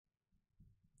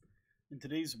In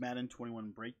today's Madden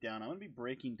 21 breakdown, I'm going to be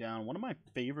breaking down one of my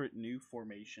favorite new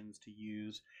formations to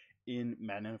use in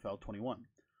Madden NFL 21.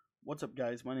 What's up,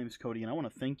 guys? My name is Cody, and I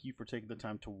want to thank you for taking the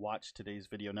time to watch today's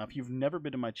video. Now, if you've never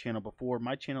been to my channel before,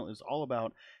 my channel is all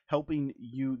about helping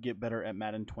you get better at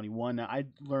Madden 21. Now, I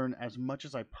learn as much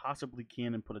as I possibly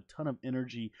can and put a ton of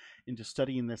energy into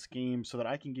studying this game so that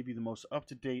I can give you the most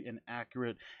up-to-date and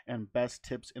accurate and best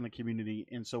tips in the community.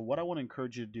 And so what I want to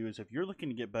encourage you to do is if you're looking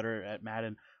to get better at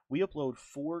Madden, we upload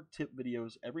 4 tip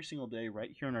videos every single day right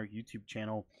here on our YouTube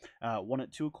channel. One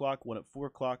at 2 o'clock, one at 4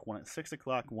 o'clock, one at 6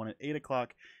 o'clock, one at 8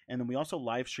 o'clock, and then we also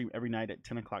live stream every night at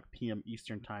 10 o'clock p.m.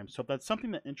 Eastern Time. So if that's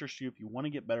something that interests you, if you want to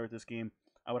get better at this game,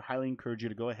 I would highly encourage you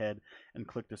to go ahead and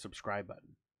click the subscribe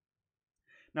button.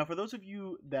 Now, for those of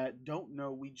you that don't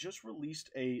know, we just released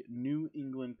a New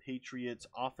England Patriots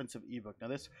offensive ebook. Now,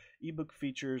 this ebook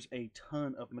features a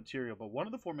ton of material, but one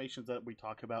of the formations that we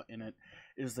talk about in it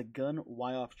is the gun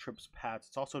Y-off trips Pats.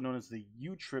 It's also known as the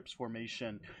U-trips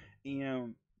formation,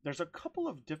 and there's a couple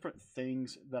of different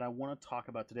things that I want to talk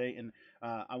about today, and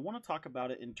I want to talk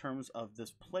about it in terms of this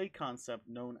play concept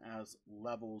known as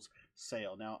levels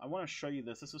sail. Now, I want to show you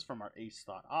this. This is from our ace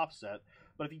thought offset,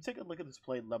 but if you take a look at this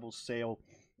play, levels sail,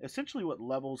 essentially what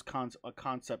levels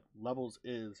concept levels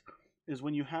is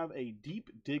when you have a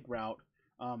deep dig route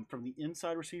from the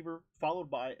inside receiver followed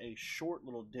by a short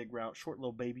little dig route, short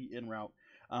little baby in route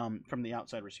from the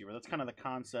outside receiver. That's kind of the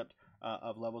concept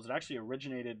of levels. It actually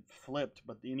originated flipped,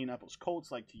 but the Indianapolis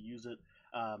Colts like to use it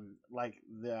like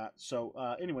that. So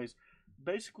anyways,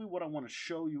 basically what I want to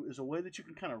show you is a way that you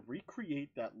can kind of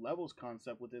recreate that levels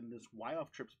concept within this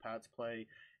Y-off trips Pats play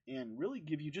and really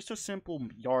give you just a simple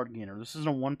yard gainer. This isn't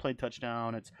a one-play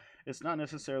touchdown. It's not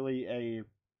necessarily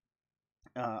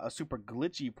a super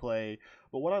glitchy play,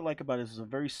 but what I like about it is it's a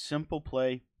very simple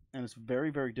play, and it's very,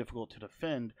 very difficult to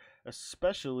defend,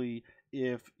 especially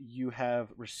if you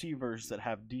have receivers that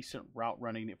have decent route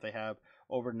running. If they have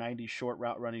over 90 short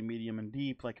route running, medium and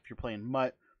deep, like if you're playing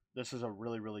mutt, this is a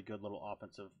really, really good little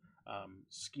offensive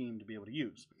scheme to be able to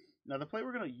use. Now, the play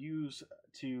we're going to use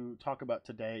to talk about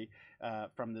today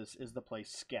from this is the play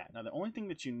scat. Now, the only thing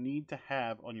that you need to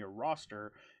have on your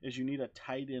roster is you need a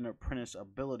tight end apprentice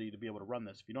ability to be able to run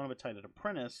this. If you don't have a tight end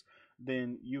apprentice,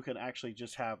 then you can actually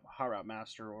just have high route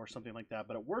master or something like that.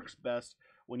 But it works best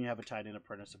when you have a tight end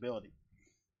apprentice ability.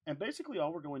 And basically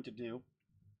all we're going to do,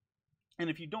 and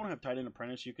if you don't have tight end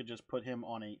apprentice, you could just put him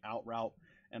on a out route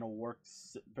and it'll work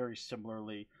very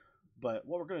similarly. But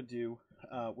what we're going to do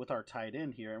with our tight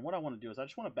end here, and what I want to do is I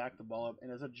just want to back the ball up.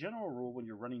 And as a general rule, when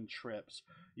you're running trips,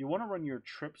 you want to run your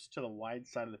trips to the wide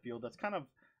side of the field. That's kind of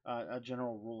a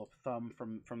general rule of thumb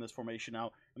from this formation.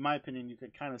 Now, in my opinion, you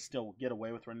could kind of still get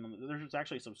away with running them. There's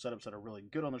actually some setups that are really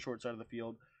good on the short side of the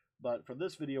field. But for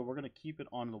this video, we're going to keep it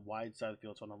on the wide side of the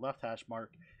field. So on the left hash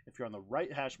mark, if you're on the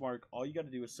right hash mark, all you got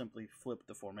to do is simply flip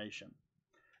the formation.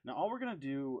 Now, all we're going to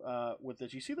do with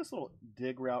this, you see this little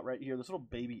dig route right here, this little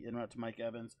baby in route to Mike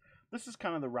Evans. This is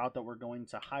kind of the route that we're going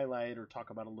to highlight or talk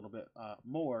about a little bit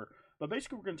more. But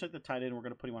basically, we're going to take the tight end, we're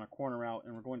going to put him on a corner route,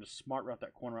 and we're going to smart route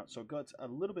that corner route so it goes a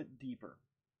little bit deeper.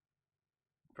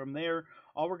 From there,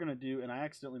 all we're going to do, and I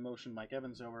accidentally motioned Mike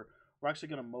Evans over, we're actually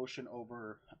going to motion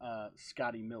over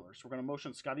Scotty Miller. So we're going to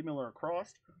motion Scotty Miller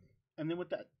across, and then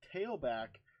with that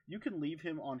tailback, you can leave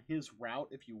him on his route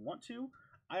if you want to.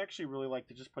 I actually really like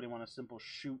to just put him on a simple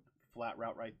shoot flat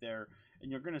route right there, and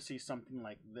you're going to see something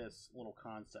like this little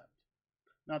concept.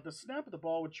 Now, at the snap of the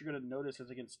ball, what you're going to notice is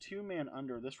against two-man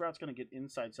under, this route's going to get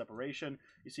inside separation.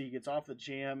 You see he gets off the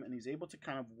jam, and he's able to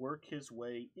kind of work his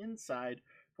way inside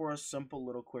for a simple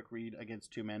little quick read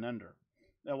against two-man under.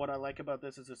 Now, what I like about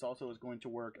this is this also is going to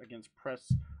work against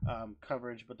press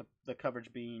coverage, but the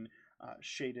coverage being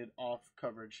shaded off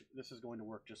coverage, this is going to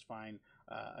work just fine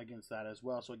against that as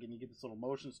well. So again, you get this little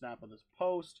motion snap of this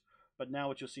post, but now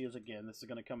what you'll see is, again, this is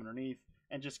going to come underneath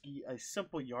and just be a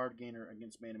simple yard gainer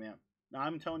against man-to-man. Now,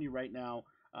 I'm telling you right now,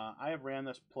 I have ran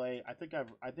this play. I think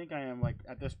I am, like,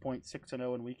 at this point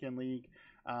 6-0 in weekend league.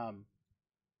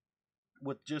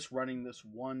 With just running this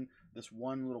one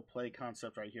little play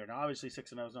concept right here. Now, obviously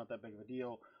 6-0 is not that big of a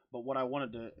deal, but what I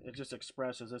wanted to just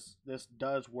express is this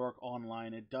does work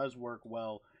online. It does work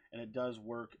well, and it does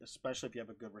work, especially if you have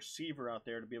a good receiver out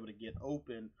there to be able to get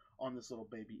open on this little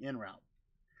baby in route.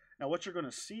 Now, what you're going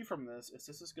to see from this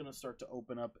is going to start to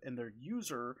open up, and their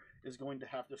user is going to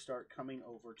have to start coming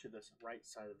over to this right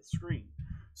side of the screen.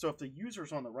 So if the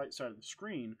user's on the right side of the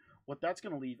screen, what that's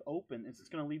going to leave open is it's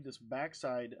going to leave this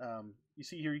backside. You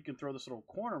see here you can throw this little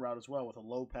corner route as well with a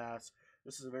low pass.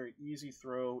 This is a very easy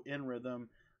throw in rhythm.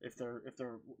 if they're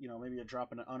maybe a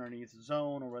drop in an underneath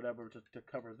zone or whatever to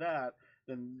cover that,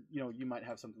 then you might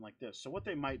have something like this. So what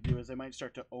they might do is they might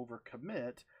start to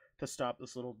overcommit to stop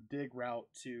this little dig route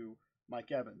to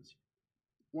Mike Evans.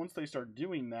 Once they start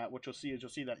doing that, what you'll see is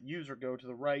that user go to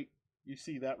the right. You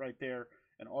see that right there.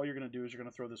 And all you're going to do is you're going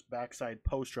to throw this backside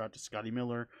post route to Scotty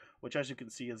Miller, which, as you can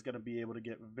see, is going to be able to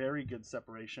get very good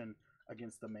separation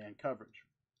against the man coverage.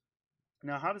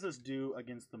 Now, how does this do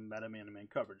against the meta man-to-man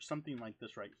coverage? Something like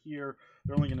this right here.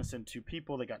 They're only going to send 2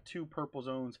 people. They got 2 purple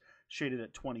zones shaded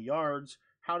at 20 yards.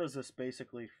 How does this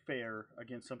basically fare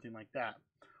against something like that?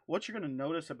 What you're going to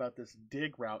notice about this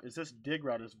dig route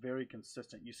is very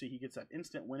consistent. You see he gets that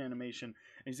instant win animation,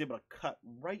 and he's able to cut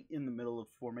right in the middle of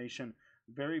formation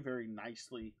very, very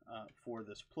nicely for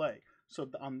this play. So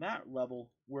on that level,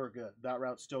 we're good. That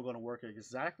route's still going to work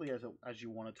exactly as you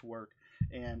want it to work,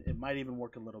 and it might even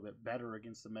work a little bit better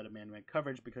against the meta man-to-man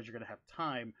coverage because you're going to have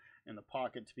time in the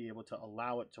pocket to be able to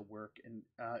allow it to work and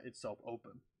itself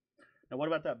open. Now, what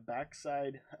about that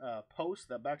backside post?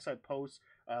 That backside post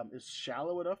is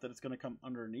shallow enough that it's going to come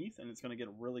underneath, and it's going to get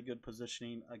really good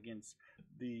positioning against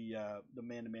the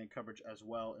man-to-man coverage as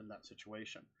well in that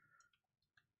situation.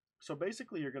 So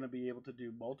basically, you're going to be able to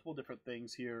do multiple different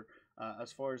things here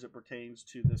as far as it pertains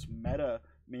to this meta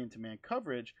man-to-man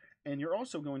coverage, and you're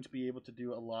also going to be able to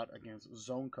do a lot against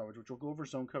zone coverage, which we'll go over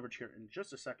zone coverage here in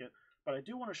just a second. But I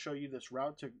do want to show you this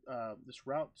route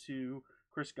to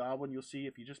Chris Godwin. You'll see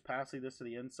if you just pass this to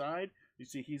the inside, you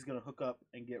see he's going to hook up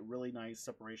and get really nice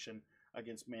separation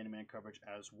against man-to-man coverage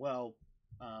as well.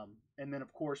 And then,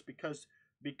 of course, because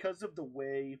of the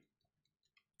way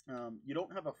you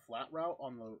don't have a flat route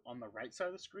on the right side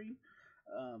of the screen,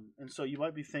 and so you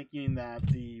might be thinking that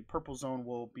the purple zone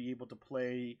will be able to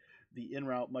play the in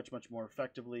route much more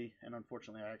effectively. And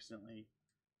unfortunately, I accidentally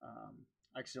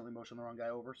motioned the wrong guy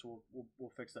over, so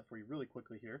we'll fix that for you really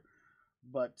quickly here.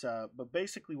 But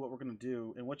basically, what we're going to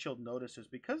do, and what you'll notice is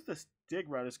because this dig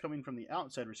route is coming from the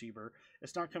outside receiver,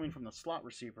 it's not coming from the slot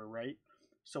receiver, right?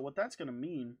 So what that's going to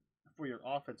mean for your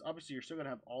offense, obviously, you're still going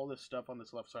to have all this stuff on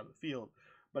this left side of the field.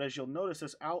 But as you'll notice,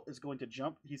 this out is going to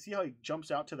jump. You see how he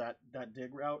jumps out to that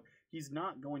dig route? He's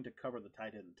not going to cover the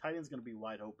tight end. The tight end is going to be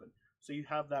wide open. So you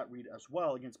have that read as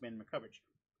well against man-to-man coverage.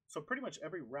 So pretty much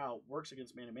every route works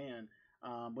against man-to-man,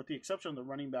 with the exception of the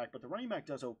running back. But the running back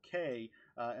does okay,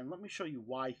 and let me show you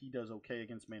why he does okay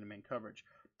against man-to-man coverage.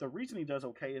 The reason he does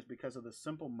okay is because of the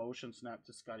simple motion snap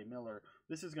to Scotty Miller.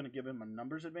 This is going to give him a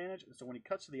numbers advantage. So when he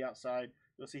cuts to the outside,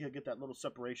 you'll see he'll get that little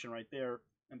separation right there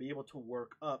and be able to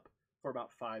work up for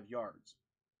about 5 yards.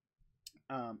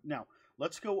 Now,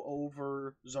 let's go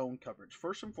over zone coverage.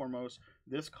 First and foremost,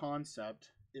 this concept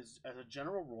is, as a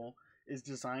general rule, is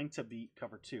designed to beat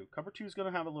cover 2. Cover 2 is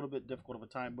going to have a little bit difficult of a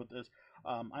time with this.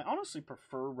 I honestly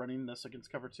prefer running this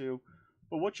against cover 2,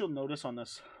 but what you'll notice on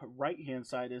this right-hand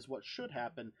side is what should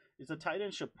happen is the tight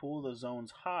end should pull the zones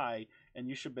high, and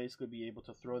you should basically be able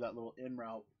to throw that little in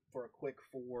route for a quick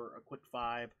 4, a quick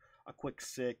 5, a quick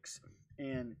 6,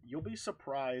 and you'll be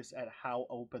surprised at how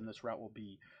open this route will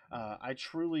be. I'm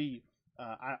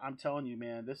telling you,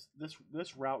 man,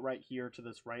 this route right here to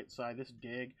this right side, this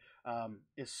dig,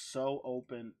 is so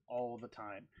open all the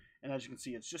time. And as you can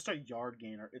see, it's just a yard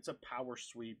gainer. It's a power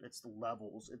sweep. It's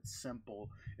levels. It's simple.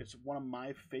 It's one of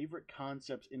my favorite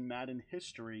concepts in Madden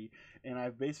history, and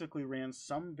I've basically ran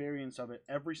some variants of it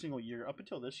every single year up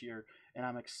until this year, and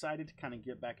I'm excited to kind of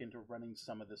get back into running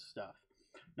some of this stuff.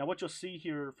 Now, what you'll see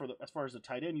here as far as the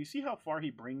tight end, you see how far he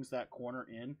brings that corner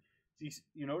in?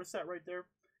 You notice that right there?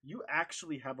 You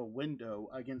actually have a window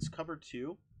against cover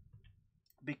 2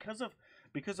 because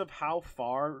of how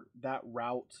far that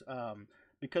route,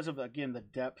 because of, again, the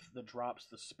depth, the drops,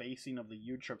 the spacing of the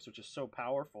U-trips, which is so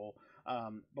powerful.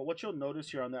 But what you'll notice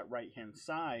here on that right-hand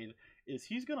side is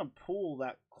he's going to pull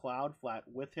that cloud flat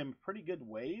with him pretty good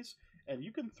ways, and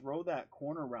you can throw that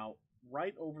corner route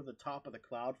right over the top of the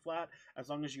cloud flat as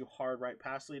long as you hard right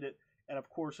pass lead it, and of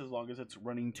course as long as it's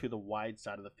running to the wide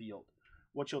side of the field.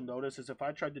 What you'll notice is if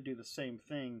I tried to do the same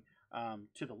thing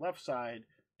to the left side,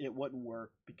 it wouldn't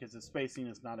work because the spacing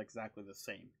is not exactly the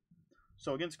same.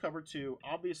 So against cover 2,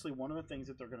 obviously one of the things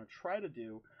that they're going to try to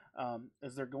do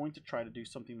is they're going to try to do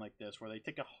something like this, where they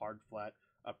take a hard flat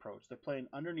approach. They're playing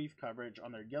underneath coverage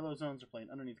on their yellow zones, they're playing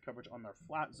underneath coverage on their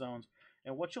flat zones,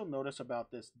 and what you'll notice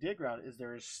about this dig route is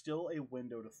there is still a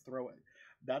window to throw it.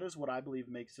 That is what I believe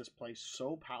makes this play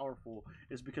so powerful,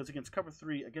 is because against cover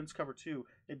 3, against cover 2,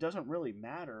 it doesn't really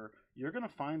matter. You're going to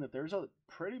find that there's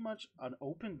pretty much an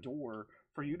open door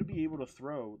for you to be able to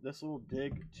throw this little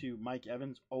dig to Mike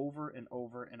Evans over and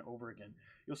over and over again.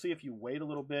 You'll see if you wait a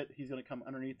little bit, he's going to come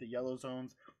underneath the yellow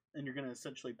zones, and you're going to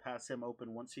essentially pass him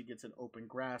open once he gets an open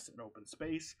grass and open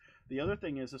space. The other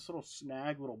thing is this little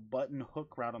snag, little button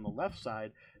hook route on the left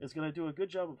side is going to do a good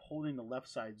job of holding the left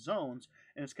side zones,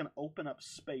 and it's going to open up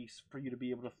space for you to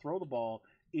be able to throw the ball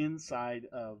inside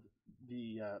of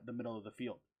the middle of the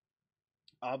field.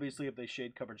 Obviously, if they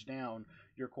shade coverage down,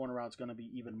 your corner route is going to be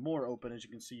even more open. As you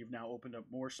can see, you've now opened up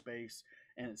more space,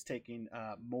 and it's taking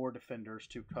more defenders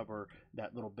to cover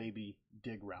that little baby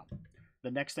dig route. The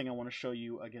next thing I want to show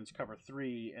you against cover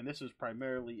 3, and this is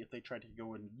primarily if they try to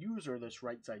go and user this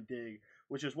right side dig,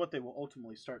 which is what they will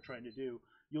ultimately start trying to do.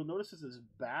 You'll notice this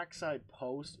backside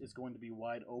post is going to be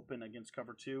wide open against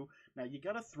cover 2. Now you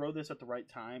got to throw this at the right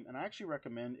time, and I actually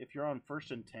recommend if you're on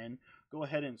 1st and 10, go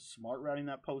ahead and smart routing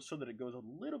that post so that it goes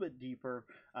a little bit deeper,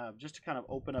 just to kind of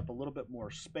open up a little bit more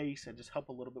space and just help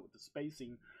a little bit with the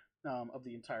spacing of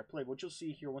the entire play. What you'll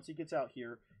see here, once he gets out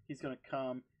here, he's going to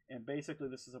come, and basically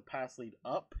this is a pass lead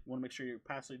up. You want to make sure you're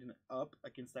pass leading it up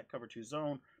against that cover 2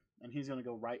 zone, and he's going to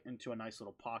go right into a nice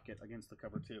little pocket against the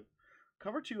cover 2.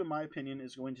 Cover 2, in my opinion,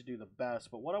 is going to do the best,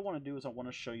 but what I want to do is I want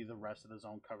to show you the rest of the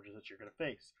zone coverages that you're going to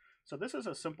face. So this is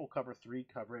a simple cover 3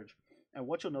 coverage, and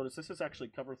what you'll notice, this is actually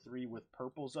cover 3 with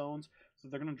purple zones, so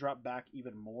they're going to drop back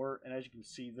even more, and as you can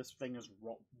see, this thing is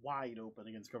wide open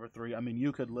against cover 3. I mean,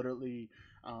 you could literally,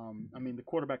 the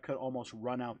quarterback could almost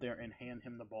run out there and hand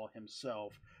him the ball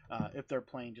himself if they're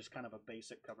playing just kind of a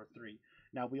basic cover 3.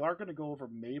 Now, we are going to go over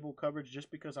Mabel coverage just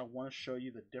because I want to show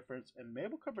you the difference, and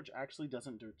Mabel coverage actually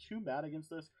doesn't do too bad against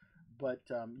this, but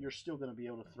you're still going to be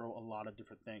able to throw a lot of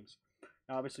different things.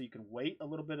 Now, obviously, you can wait a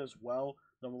little bit as well.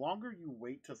 The longer you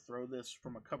wait to throw this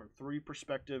from a cover 3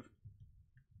 perspective,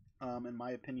 in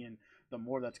my opinion, the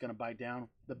more that's going to bite down.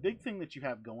 The big thing that you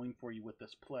have going for you with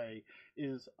this play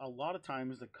is a lot of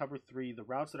times the cover 3, the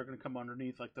routes that are going to come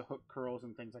underneath, like the hook curls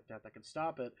and things like that that can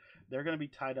stop it, they're going to be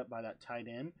tied up by that tight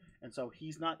end. And so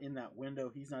he's not in that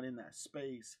window, he's not in that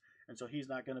space, and so he's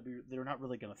not going to be, they're not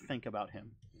really going to think about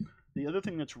him. The other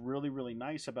thing that's really, really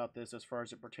nice about this as far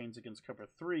as it pertains against cover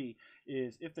 3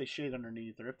 is if they shade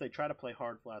underneath, or if they try to play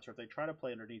hard flats, or if they try to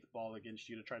play underneath ball against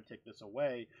you to try to take this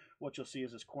away, what you'll see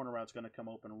is this corner route's going to come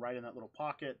open right in that little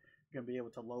pocket. You're going to be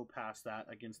able to low pass that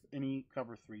against any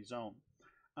cover 3 zone.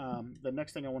 The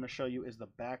next thing I want to show you is the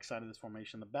back side of this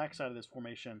formation. The back side of this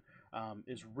formation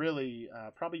is really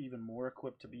probably even more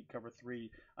equipped to beat cover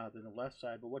 3 than the left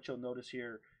side. But what you'll notice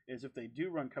here is if they do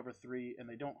run cover 3 and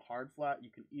they don't hard flat, you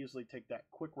can easily take that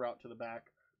quick route to the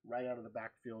back, right out of the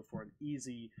backfield for an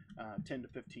easy 10 to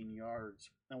 15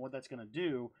 yards. And what that's going to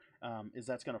do is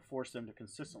that's going to force them to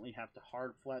consistently have to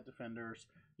hard flat defenders,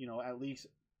 at least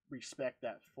respect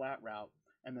that flat route.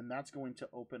 And then that's going to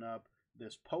open up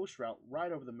this post route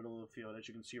right over the middle of the field. As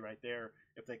you can see right there,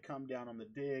 if they come down on the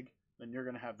dig, then you're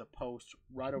going to have the post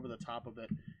right over the top of it,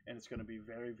 and it's going to be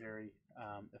very, very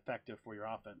effective for your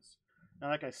offense. Now,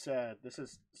 like I said, this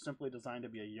is simply designed to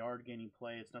be a yard-gaining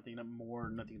play. It's nothing more,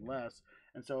 nothing less.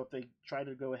 And so if they try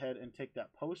to go ahead and take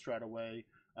that post right away,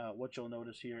 what you'll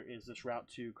notice here is this route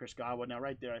to Chris Godwin. Now,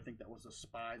 right there, I think that was a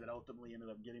spy that ultimately ended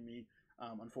up getting me.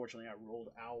 Unfortunately, I rolled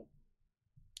out.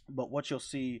 But what you'll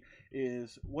see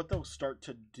is what they'll start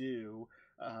to do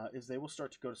is they will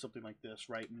start to go to something like this,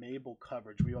 right? Mabel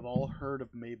coverage. We have all heard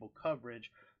of Mabel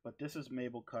coverage, but this is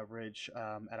Mabel coverage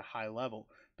at a high level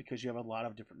because you have a lot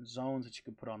of different zones that you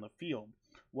can put on the field.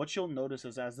 What you'll notice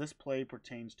is as this play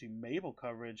pertains to Mabel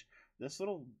coverage, this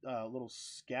little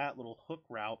hook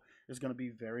route is going to be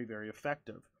very, very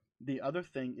effective. The other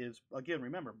thing is, again,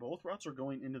 remember, both routes are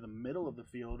going into the middle of the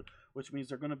field, which means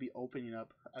they're going to be opening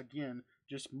up, again,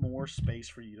 just more space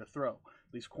for you to throw.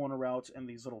 These corner routes and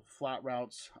these little flat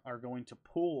routes are going to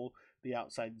pull the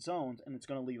outside zones, and it's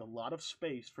going to leave a lot of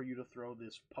space for you to throw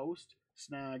this post,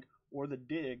 snag, or the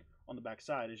dig on the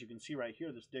backside. As you can see right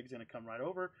here, this dig's going to come right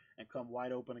over and come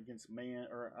wide open against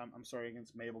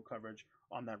against Mabel coverage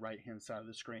on that right-hand side of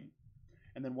the screen.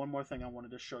 And then one more thing I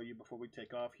wanted to show you before we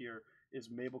take off here is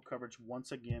Mabel coverage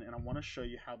once again, and I want to show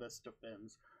you how this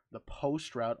defends the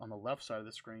post route on the left side of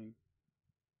the screen.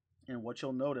 And what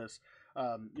you'll notice,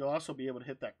 you'll also be able to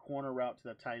hit that corner route to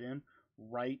that tight end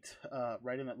right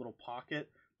in that little pocket.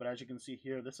 But as you can see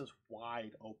here, this is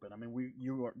wide open. I mean,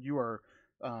 you are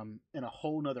in a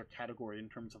whole nother category in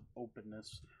terms of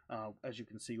openness, as you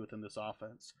can see within this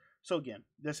offense. So again,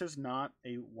 this is not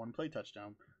a one-play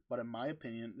touchdown, but in my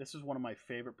opinion, this is one of my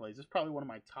favorite plays. This is probably one of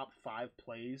my top 5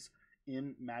 plays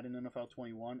in Madden NFL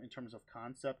 21 in terms of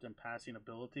concept and passing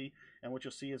ability. And what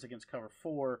you'll see is against cover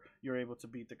 4, you're able to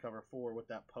beat the cover 4 with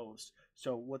that post.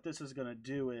 So what this is going to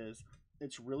do is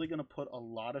it's really going to put a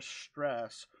lot of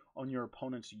stress on your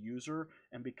opponent's user.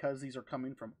 And because these are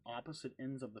coming from opposite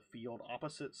ends of the field,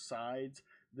 opposite sides,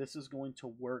 this is going to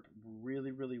work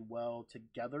really, really well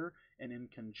together and in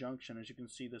conjunction. As you can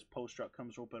see, this post route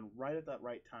comes open right at that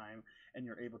right time, and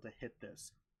you're able to hit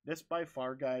this. This by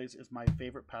far, guys, is my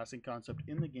favorite passing concept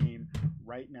in the game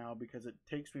right now because it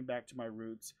takes me back to my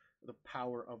roots, the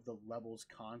power of the levels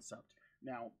concept.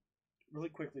 Now, really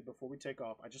quickly, before we take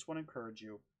off, I just want to encourage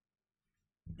you,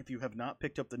 if you have not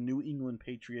picked up the New England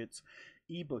Patriots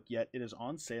ebook yet, it is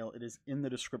on sale. It is in the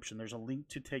description. There's a link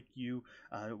to take you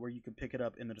where you can pick it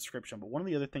up in the description. But one of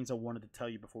the other things I wanted to tell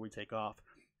you before we take off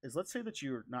is, let's say that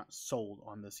you're not sold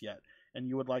on this yet and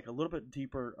you would like a little bit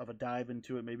deeper of a dive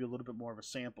into it, maybe a little bit more of a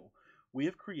sample. We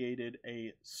have created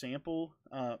a sample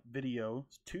video,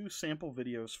 2 sample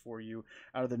videos for you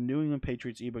out of the New England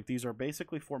Patriots ebook. These are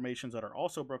basically formations that are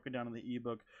also broken down in the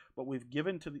ebook, but we've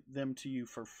given them to you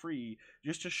for free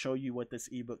just to show you what this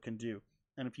ebook can do.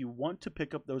 And if you want to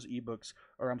pick up those ebooks,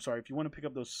 or I'm sorry, if you want to pick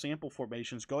up those sample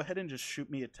formations, go ahead and just shoot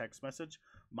me a text message.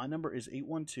 My number is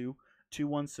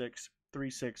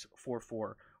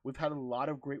 812-216-3644. We've had a lot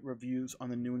of great reviews on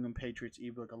the New England Patriots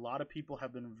ebook. A lot of people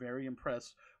have been very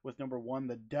impressed with, number one,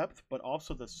 the depth, but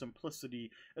also the simplicity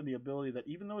and the ability that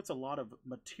even though it's a lot of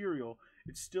material,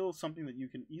 it's still something that you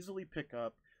can easily pick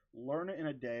up, learn it in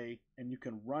a day, and you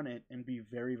can run it and be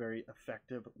very, very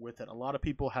effective with it. A lot of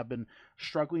people have been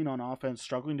struggling on offense,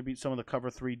 struggling to beat some of the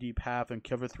cover 3 deep half and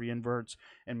cover 3 inverts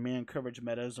and man coverage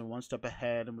metas and one step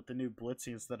ahead, and with the new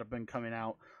blitzings that have been coming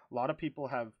out. A lot of people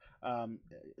have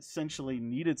essentially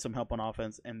needed some help on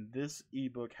offense, and this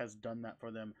ebook has done that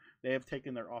for them. They have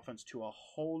taken their offense to a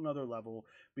whole nother level,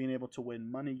 being able to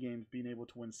win money games, being able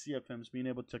to win CFMs, being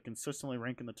able to consistently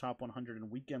rank in the top 100 in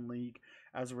weekend league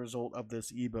as a result of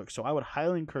this ebook. So I would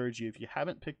highly encourage you, if you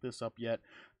haven't picked this up yet,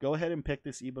 go ahead and pick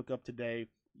this ebook up today.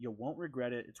 You won't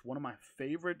regret it. It's one of my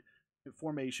favorite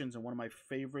formations and one of my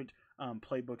favorite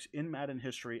playbooks in Madden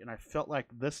history, and I felt like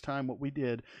this time what we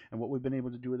did and what we've been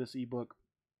able to do with this ebook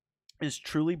is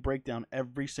truly break down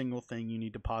every single thing you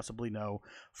need to possibly know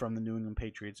from the New England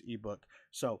Patriots ebook.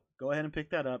 So go ahead and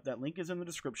pick that up. That link is in the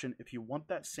description. If you want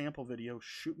that sample video,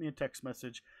 shoot me a text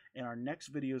message, and our next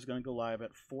video is going to go live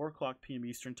at 4 p.m.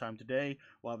 Eastern time today.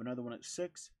 We'll have another one at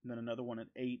 6, and then another one at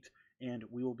 8, and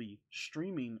we will be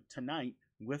streaming tonight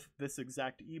with this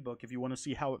exact ebook. If you want to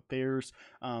see how it fares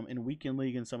in weekend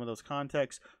league and some of those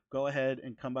contexts, go ahead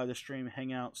and come by the stream,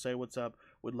 hang out, say what's up.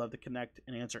 Would love to connect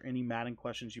and answer any Madden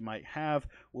questions you might have.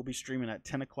 We'll be streaming at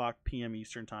 10 p.m.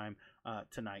 Eastern time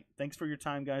tonight. Thanks for your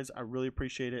time, guys. I really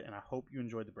appreciate it, and I hope you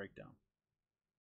enjoyed the breakdown.